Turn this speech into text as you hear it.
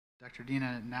Dr.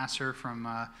 Deena Nasr from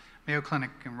Mayo Clinic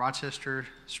in Rochester,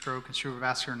 stroke and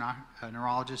cerebrovascular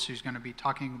neurologist, who's going to be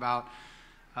talking about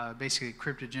basically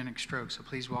cryptogenic stroke. So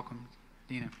please welcome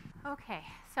Deena. Okay,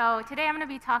 so today I'm going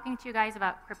to be talking to you guys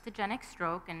about cryptogenic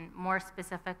stroke and more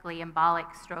specifically embolic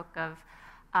stroke of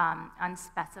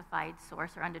unspecified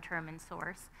source or undetermined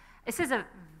source. This is a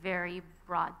very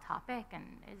broad topic and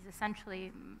is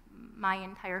essentially my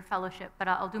entire fellowship, but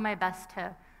I'll do my best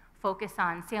to focus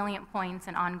on salient points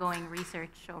and ongoing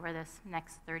research over this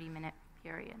next 30-minute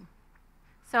period.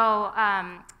 So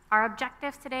our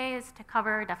objectives today is to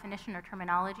cover definition or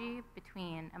terminology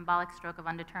between embolic stroke of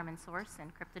undetermined source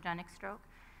and cryptogenic stroke.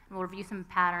 And we'll review some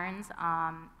patterns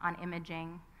on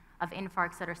imaging of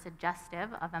infarcts that are suggestive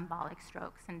of embolic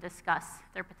strokes and discuss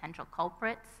their potential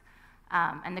culprits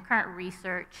and the current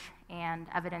research and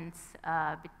evidence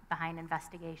behind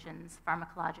investigations,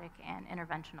 pharmacologic and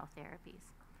interventional therapies.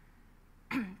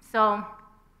 So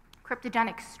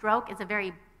cryptogenic stroke is a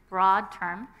very broad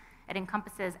term. It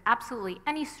encompasses absolutely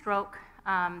any stroke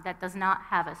that does not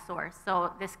have a source.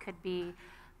 So this could be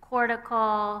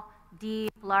cortical,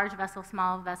 deep, large vessel,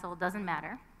 small vessel, doesn't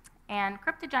matter. And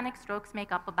cryptogenic strokes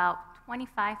make up about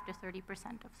 25 to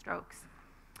 30% of strokes.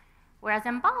 Whereas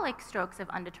embolic strokes of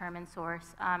undetermined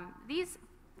source, these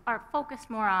are focused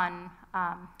more on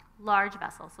large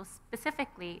vessels. So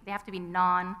specifically, they have to be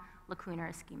non-lacunar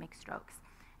ischemic strokes.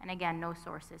 And again, no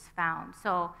source is found.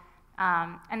 So,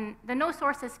 and the no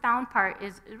source is found part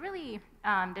is really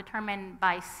determined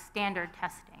by standard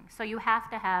testing. So you have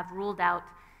to have ruled out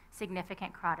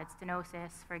significant carotid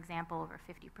stenosis, for example, over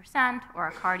 50%, or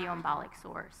a cardioembolic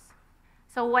source.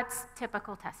 So what's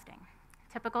typical testing?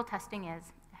 Typical testing is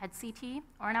head CT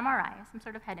or an MRI, some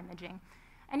sort of head imaging.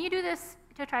 And you do this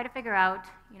to try to figure out,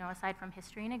 aside from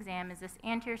history and exam, is this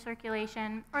anterior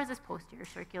circulation or is this posterior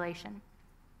circulation?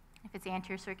 If it's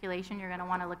anterior circulation, you're going to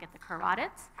want to look at the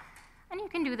carotids. And you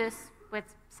can do this with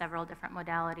several different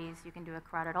modalities. You can do a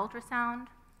carotid ultrasound,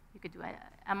 you could do an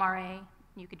MRA,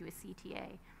 you could do a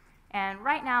CTA. And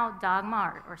right now,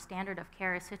 dogma or standard of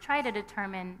care is to try to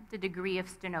determine the degree of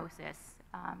stenosis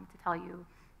to tell you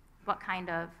what kind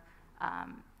of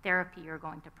therapy you're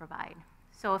going to provide.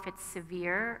 So if it's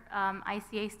severe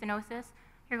ICA stenosis,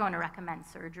 you're going to recommend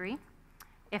surgery.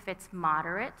 If it's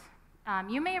moderate,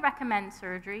 you may recommend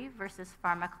surgery versus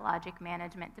pharmacologic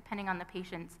management, depending on the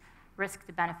patient's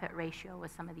risk-to-benefit ratio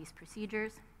with some of these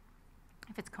procedures.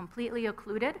 If it's completely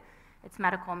occluded, it's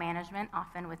medical management,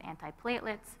 often with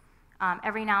antiplatelets.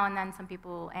 Every now and then, some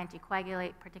people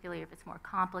anticoagulate, particularly if it's more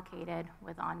complicated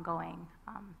with ongoing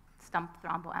stump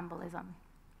thromboembolism.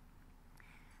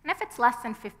 And if it's less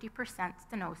than 50%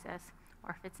 stenosis,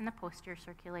 or if it's in the posterior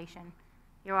circulation,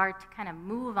 you are to kind of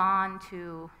move on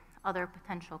to other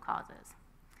potential causes.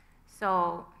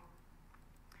 So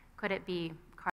could it be